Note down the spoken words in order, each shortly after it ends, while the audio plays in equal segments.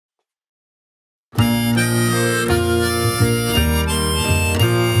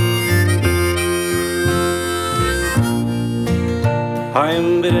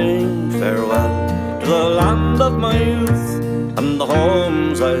I'm bidding farewell to the land of my youth and the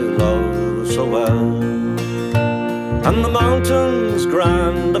homes I love so well, and the mountains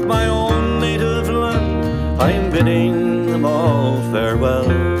grand of my own native land. I'm bidding them all farewell.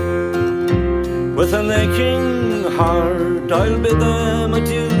 With an aching heart I'll bid them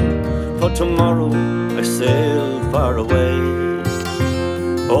adieu, for tomorrow I sail far away.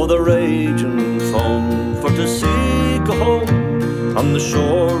 Oh, the raging foam for to seek a home on the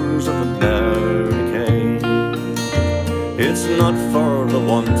shores of Amerikay. It's not for the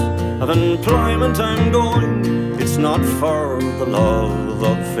want of employment I'm going, it's not for the love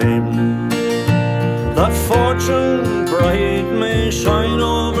of fame, that fortune bright may shine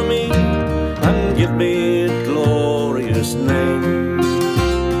over me and give me a glorious name.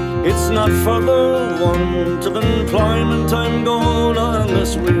 It's not for the want of employment I'm going on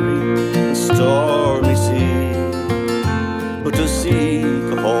this weary and stormy sea, but to seek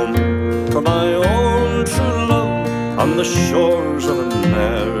a home for my own true love on the shores of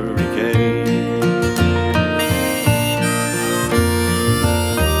Amerikay.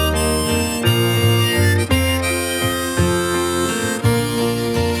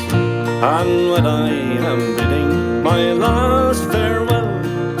 And when I am bidding my last farewell,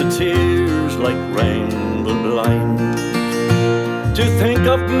 the tears like rain will blind, to think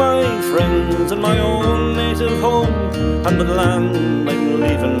of my friends and my own native home and the land I'm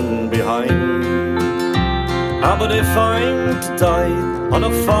leaving behind. Ah, but if I'm to die on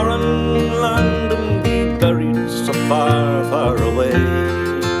a foreign land and be buried so far, far away,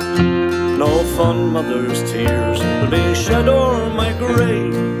 no fond mother's tears will be shed o'er my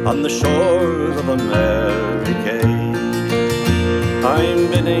grave on the shores of Amerikay. I'm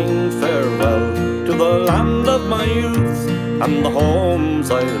bidding farewell to the land of my youth and the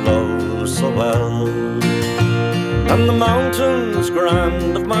homes I love so well, and the mountains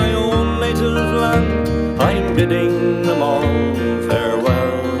grand of my own native land. I'm bidding them all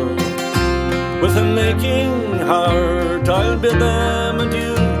farewell. With an aching heart I'll bid them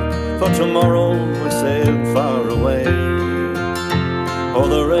adieu, for tomorrow I sail far away. Oh,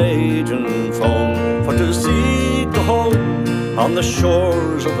 the raging foam for to seek a home on the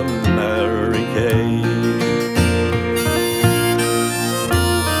shores of Amerikay.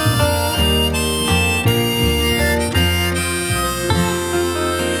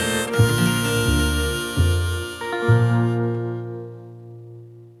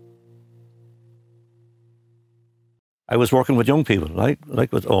 I was working with young people,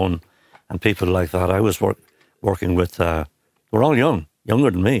 like with Owen and people like that. I was working with, we're all young, younger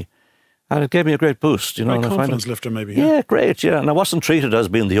than me. And it gave me a great boost, you know. Right, confidence lifter maybe. Yeah, great, yeah. And I wasn't treated as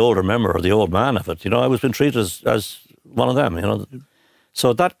being the older member or the old man of it, you know. I was being treated as one of them, you know.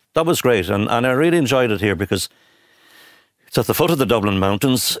 So that was great. And I really enjoyed it here because it's at the foot of the Dublin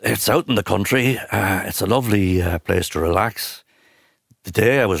mountains. It's out in the country. It's a lovely place to relax. The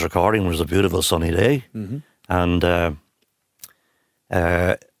day I was recording was a beautiful sunny day. Mm-hmm. And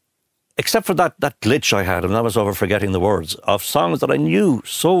except for that glitch I had, and that was over forgetting the words of songs that I knew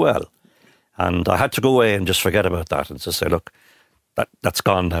so well. And I had to go away and just forget about that and just say, look, that's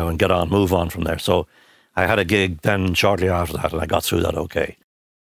gone now and get on, move on from there. So I had a gig then shortly after that and I got through that okay.